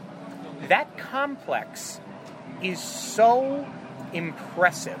dinner. That complex is so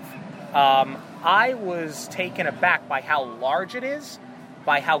impressive. I was taken aback by how large it is,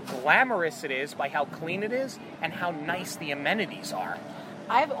 by how glamorous it is, by how clean it is, and how nice the amenities are.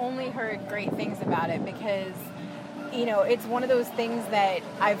 I've only heard great things about it because, you know, it's one of those things that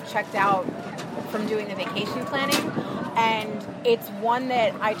I've checked out from doing the vacation planning, and it's one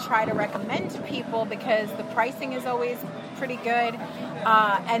that I try to recommend to people because the pricing is always pretty good,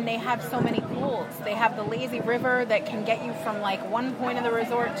 and they have so many pools. They have the lazy river that can get you from like one point of the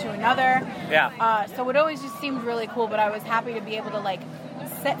resort to another. Yeah. So it always just seemed really cool, but I was happy to be able to like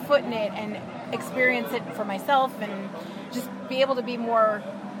set foot in it and experience it for myself and just be able to be more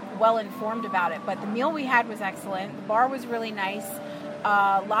well informed about it. But the meal we had was excellent. The bar was really nice.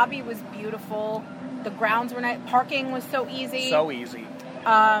 Lobby was beautiful. The grounds were nice. Parking was so easy. So easy.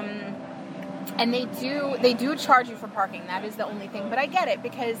 And they do charge you for parking. That is the only thing. But I get it,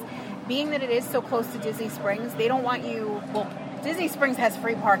 because being that it is so close to Disney Springs, they don't want you... Well, Disney Springs has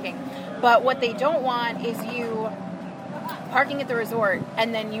free parking. But what they don't want is you parking at the resort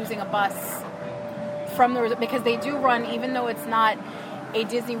and then using a bus from the resort. Because they do run, even though it's not a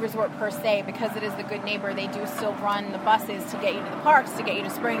Disney resort per se, because it is the Good Neighbor, they do still run the buses to get you to the parks, to get you to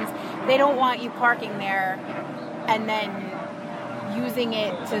Springs. They don't want you parking there and then using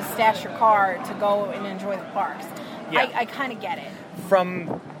it to stash your car to go and enjoy the parks. Yeah. I kind of get it.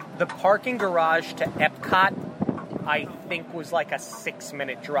 From the parking garage to Epcot, I think was like a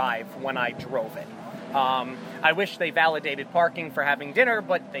 6-minute drive when I drove it. I wish they validated parking for having dinner,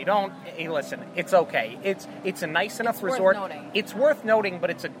 but they don't. Hey, listen, it's okay. It's a nice enough resort. It's worth noting, but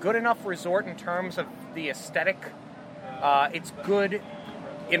it's a good enough resort in terms of the aesthetic. It's good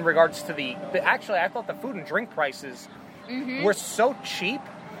in regards to the... Actually, I thought the food and drink prices were so cheap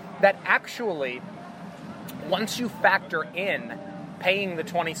that actually, once you factor in paying the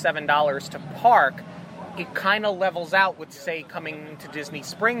 $27 to park, it kind of levels out with, say, coming to Disney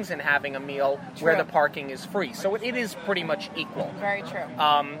Springs and having a meal where the parking is free. So it is pretty much equal. Very true.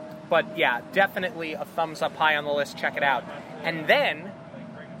 But yeah, definitely a thumbs up high on the list. Check it out. And then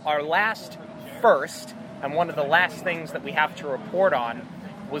our first, and one of the last things that we have to report on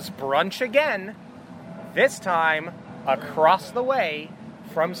was brunch again, this time across the way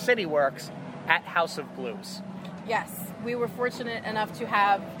from CityWorks at House of Blues. Yes, we were fortunate enough to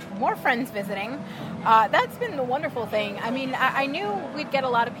have more friends visiting. That's been the wonderful thing. I mean, I knew we'd get a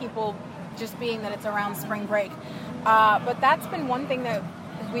lot of people just being that it's around spring break. But that's been one thing that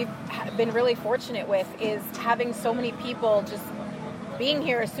we've been really fortunate with, is having so many people just being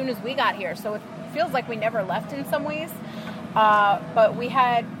here as soon as we got here. So it feels like we never left in some ways. But we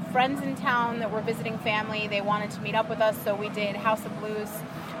had friends in town that were visiting family. They wanted to meet up with us, so we did House of Blues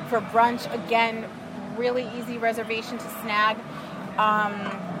for brunch. Again, really easy reservation to snag.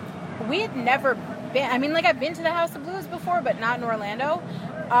 We had never been... I mean, like, I've been to the House of Blues before, but not in Orlando.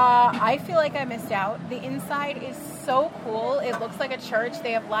 I feel like I missed out. The inside is so cool. It looks like a church.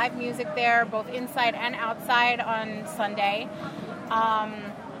 They have live music there, both inside and outside on Sunday.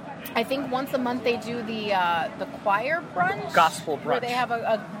 I think once a month they do the choir brunch. Gospel brunch. Where they have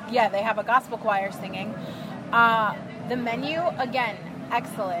they have a gospel choir singing. The menu, again,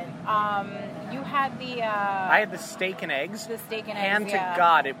 excellent. You had I had the steak and eggs. The steak and eggs, to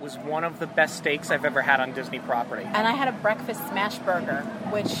God, it was one of the best steaks I've ever had on Disney property. And I had a breakfast smash burger,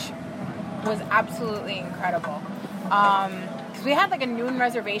 which was absolutely incredible. Because we had like a noon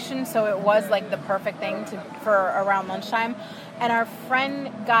reservation, so it was like the perfect thing for around lunchtime. And our friend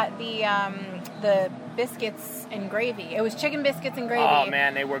got the biscuits and gravy. It was chicken biscuits and gravy. Oh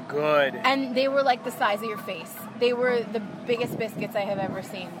man, they were good. And they were like the size of your face. They were the biggest biscuits I have ever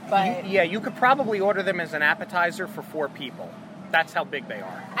seen. But you could probably order them as an appetizer for 4 people. That's how big they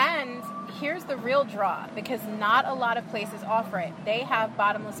are. And here's the real draw, because not a lot of places offer it. They have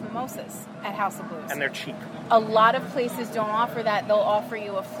bottomless mimosas at House of Blues. And they're cheap. A lot of places don't offer that. They'll offer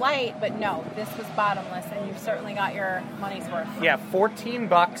you a flight, but no, this was bottomless, and you certainly got your money's worth. Yeah,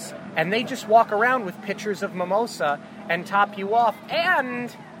 $14, and they just walk around with pitchers of mimosa and top you off,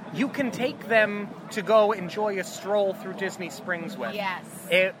 and you can take them to go enjoy a stroll through Disney Springs with. Yes.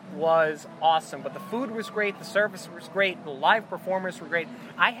 It was awesome, but the food was great, the service was great, the live performers were great.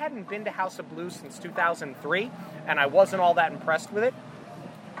 I hadn't been to House of Blues since 2003, and I wasn't all that impressed with it.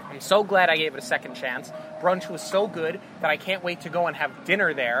 I'm so glad I gave it a second chance. Brunch was so good that I can't wait to go and have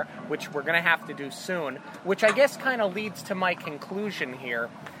dinner there, which we're going to have to do soon, which I guess kind of leads to my conclusion here,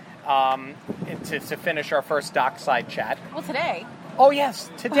 to finish our first dockside chat. Well, today. Oh, yes,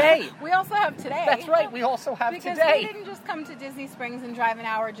 today. We also have today. That's right, we also have because today. We didn't just come to Disney Springs and drive an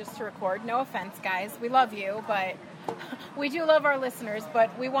hour just to record. No offense, guys. We love you, but we do love our listeners,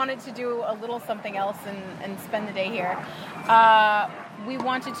 but we wanted to do a little something else and spend the day here. We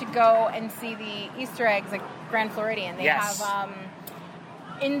wanted to go and see the Easter eggs at Grand Floridian. They have,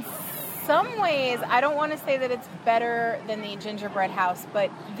 in some ways, I don't want to say that it's better than the gingerbread house,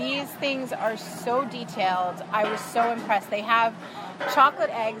 but these things are so detailed. I was so impressed. They have chocolate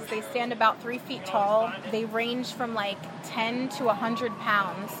eggs. They stand about 3 feet tall. They range from like 10 to 100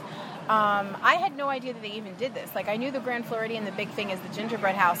 pounds. I had no idea that they even did this. Like, I knew the Grand Floridian, the big thing is the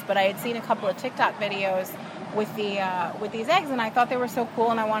gingerbread house, but I had seen a couple of TikTok videos with these eggs, and I thought they were so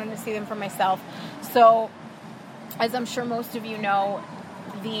cool, and I wanted to see them for myself. So, as I'm sure most of you know,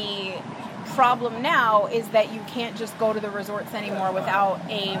 the problem now is that you can't just go to the resorts anymore without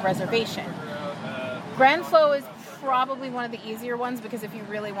a reservation. Grand Flo is probably one of the easier ones because if you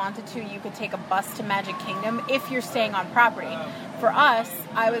really wanted to, you could take a bus to Magic Kingdom if you're staying on property. For us,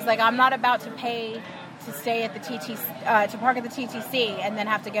 I was like, I'm not about to pay to stay at the TTC, to park at the TTC and then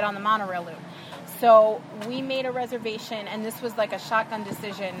have to get on the monorail loop. So we made a reservation, and this was like a shotgun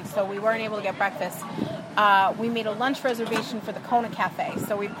decision, so we weren't able to get breakfast. We made a lunch reservation for the Kona Cafe.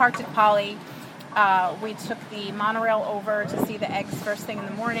 So we parked at Poly. We took the monorail over to see the eggs first thing in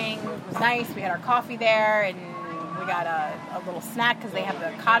the morning. It was nice. We had our coffee there, and we got a little snack because they have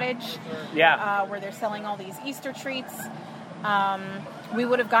the cottage where they're selling all these Easter treats. We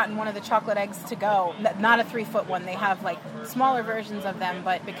would have gotten one of the chocolate eggs to go, not a 3-foot one. They have like smaller versions of them,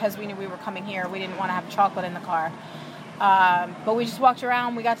 but because we knew we were coming here, we didn't want to have chocolate in the car. But we just walked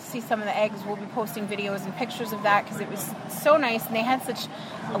around. We got to see some of the eggs. We'll be posting videos and pictures of that because it was so nice, and they had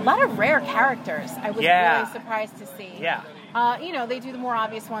a lot of rare characters. I was really surprised to see. Yeah. They do the more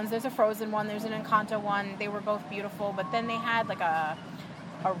obvious ones. There's a Frozen one. There's an Encanto one. They were both beautiful, but then they had like a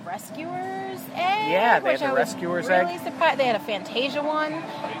Rescuer's egg. Yeah, they had the Rescuer's egg. Really surprised. They had a Fantasia one,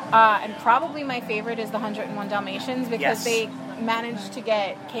 and probably my favorite is the 101 Dalmatians because they managed to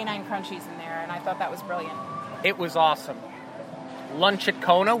get canine crunchies in there, and I thought that was brilliant. It was awesome. Lunch at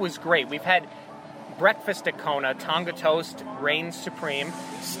Kona was great. We've had breakfast at Kona. Tonga toast reigns supreme.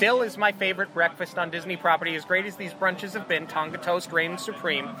 Still is my favorite breakfast on Disney property. As great as these brunches have been, Tonga toast reigns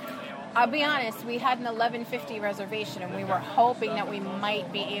supreme. I'll be honest, we had an 11:50 reservation, and we were hoping that we might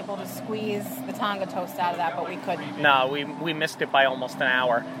be able to squeeze the Tonga toast out of that, but we couldn't. No, we missed it by almost an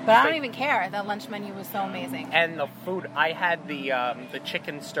hour. But I don't even care. That lunch menu was so amazing. And the food, I had the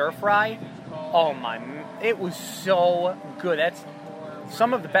chicken stir fry. Oh my, it was so good. That's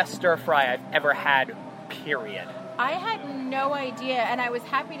some of the best stir fry I've ever had, period. I had no idea, and I was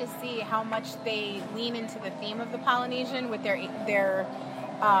happy to see how much they lean into the theme of the Polynesian with their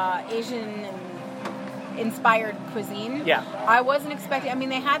Asian-inspired cuisine. Yeah. I wasn't expecting... I mean,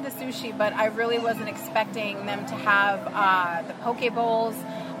 they had the sushi, but I really wasn't expecting them to have the poke bowls.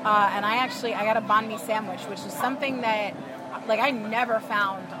 And I got a banh mi sandwich, which is something that, like, I never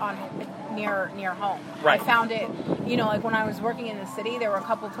found near home. Right. I found it, like when I was working in the city, there were a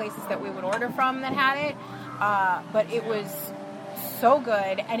couple places that we would order from that had it. But it was so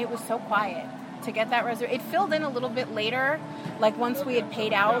good, and it was so quiet. To get that reservation, it filled in a little bit later. Like once we had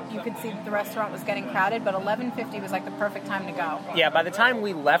paid out, you could see that the restaurant was getting crowded, but 11:50 was like the perfect time to go. Yeah, by the time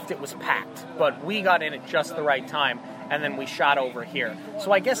we left, it was packed, but we got in at just the right time, and then we shot over here.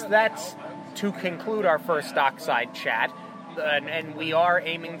 So I guess that's to conclude our first Dockside chat, and we are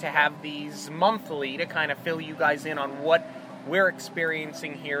aiming to have these monthly to kind of fill you guys in on what we're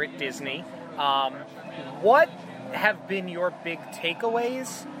experiencing here at Disney. What have been your big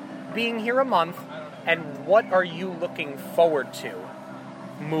takeaways being here a month, and what are you looking forward to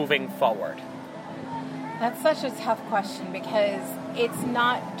moving forward? That's such a tough question because it's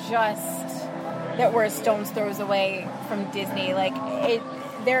not just that we're a stone's throws away from Disney.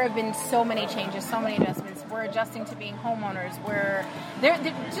 There have been so many changes, so many adjustments. We're adjusting to being homeowners. They're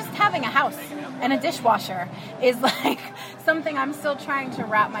just having a house and a dishwasher is like something I'm still trying to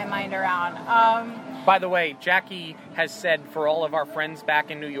wrap my mind around. By the way, Jackie has said for all of our friends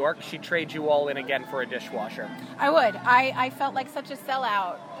back in New York, she'd trade you all in again for a dishwasher. I would. I felt like such a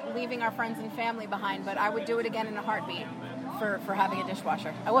sellout leaving our friends and family behind, but I would do it again in a heartbeat for having a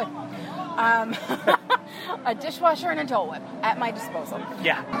dishwasher. I would. A dishwasher and a Dole Whip at my disposal.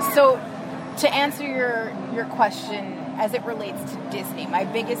 Yeah. So to answer your question as it relates to Disney, my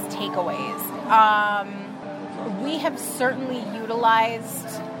biggest takeaways, we have certainly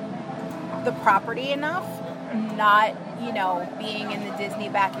utilized the property enough, not, being in the Disney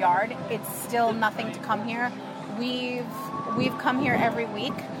backyard. It's still nothing to come here. We've come here every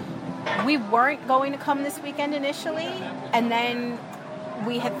week. We weren't going to come this weekend initially, and then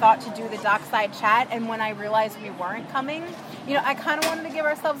we had thought to do the Dockside chat, and when I realized we weren't coming, I kind of wanted to give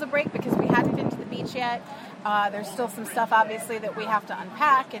ourselves a break because we hadn't been to the beach yet. There's still some stuff, obviously, that we have to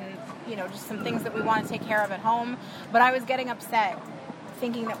unpack and, just some things that we want to take care of at home. But I was getting upset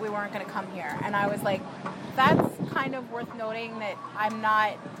thinking that we weren't going to come here. And I was like, that's kind of worth noting that I'm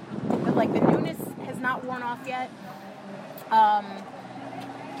not, like, the newness has not worn off yet.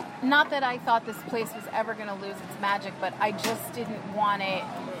 Not that I thought this place was ever going to lose its magic, but I just didn't want it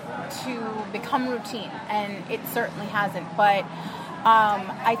to become routine, and it certainly hasn't. But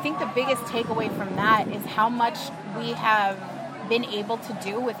I think the biggest takeaway from that is how much we have been able to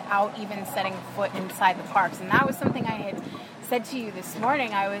do without even setting foot inside the parks. And that was something I had said to you this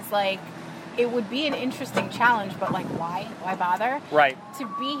morning. I was like, it would be an interesting challenge, but like, why bother? Right. To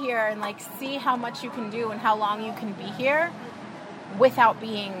be here and like see how much you can do and how long you can be here without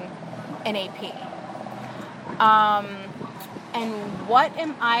being an AP. And what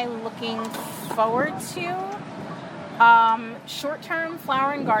am I looking forward to? Short-term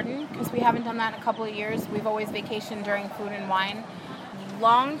flower and garden, because we haven't done that in a couple of years. We've always vacationed during food and wine.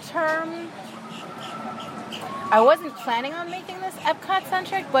 Long-term, I wasn't planning on making this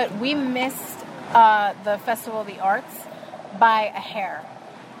Epcot-centric, but we missed the Festival of the Arts by a hair.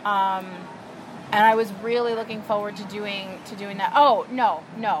 And I was really looking forward to doing that. Oh, no,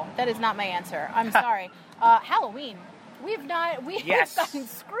 that is not my answer. I'm sorry. Halloween. We've gotten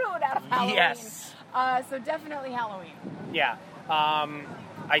screwed out of Halloween. Yes. So definitely Halloween. Yeah.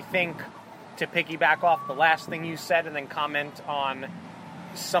 I think to piggyback off the last thing you said and then comment on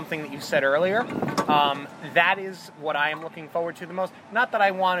something that you said earlier, that is what I am looking forward to the most. Not that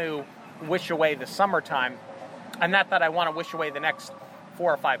I want to wish away the summertime, and not that I want to wish away the next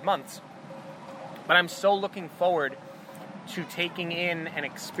 4 or 5 months, but I'm so looking forward to taking in and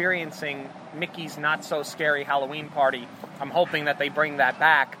experiencing Mickey's Not So Scary Halloween Party. I'm hoping that they bring that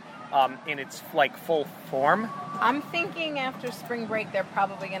back in its full form. I'm thinking after spring break they're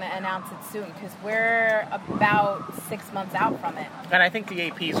probably going to announce it soon, because we're about 6 months out from it. And I think the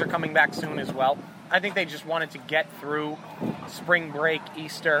APs are coming back soon as well. I think they just wanted to get through spring break,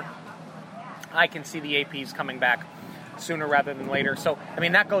 Easter. I can see the APs coming back sooner rather than later. So, I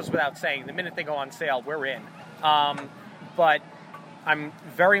mean, that goes without saying. The minute they go on sale, we're in. But I'm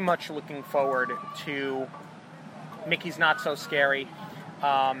very much looking forward to Mickey's Not So Scary.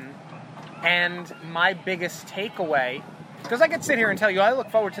 And my biggest takeaway, because I could sit here and tell you, I look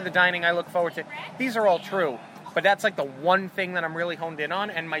forward to the dining, I look forward to... These are all true. But that's the one thing that I'm really honed in on.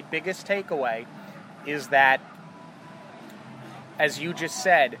 And my biggest takeaway is that, as you just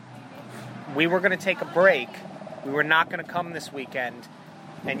said, we were going to take a break. We were not going to come this weekend.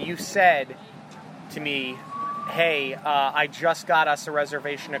 And you said to me, hey, I just got us a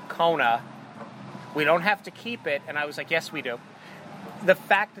reservation at Kona. We don't have to keep it. And I was like, yes, we do. The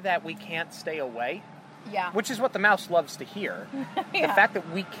fact that we can't stay away, which is what the mouse loves to hear, the fact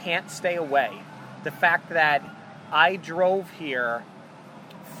that we can't stay away, the fact that I drove here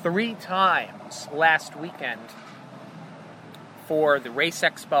 3 times last weekend for the Race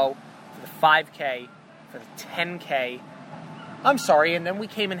Expo, for the 5K, for the 10K. I'm sorry, and then we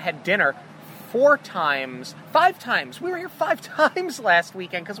came and had dinner 5 times. We were here 5 times last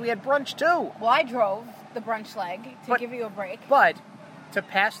weekend because we had brunch too. Well, I drove the brunch leg to give you a break. But to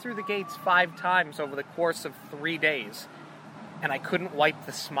pass through the gates 5 times over the course of 3 days, and I couldn't wipe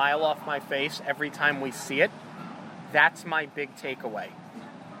the smile off my face every time we see it, that's my big takeaway.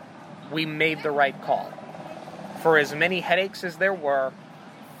 We made the right call. For as many headaches as there were,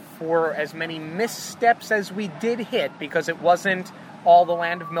 for as many missteps as we did hit, because it wasn't all the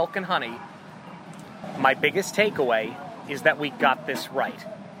land of milk and honey, my biggest takeaway is that we got this right.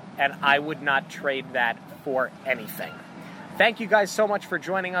 And I would not trade that for anything. Thank you guys so much for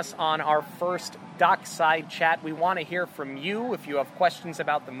joining us on our first Dockside Chat. We want to hear from you if you have questions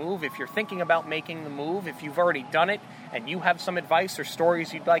about the move, if you're thinking about making the move, if you've already done it and you have some advice or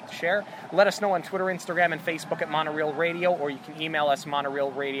stories you'd like to share. Let us know on Twitter, Instagram, and Facebook at Monorail Radio, or you can email us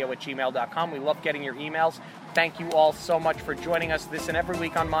monorailradio@gmail.com. We love getting your emails. Thank you all so much for joining us this and every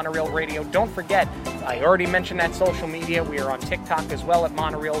week on Monorail Radio. Don't forget, I already mentioned that social media. We are on TikTok as well at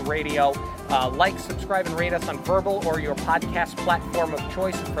Monorail Radio. Like, subscribe, and rate us on Verbal or your podcast platform of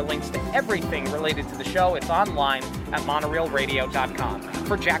choice. And for links to everything related to the show, it's online at monorailradio.com.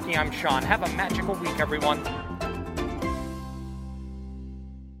 For Jackie, I'm Sean. Have a magical week, everyone.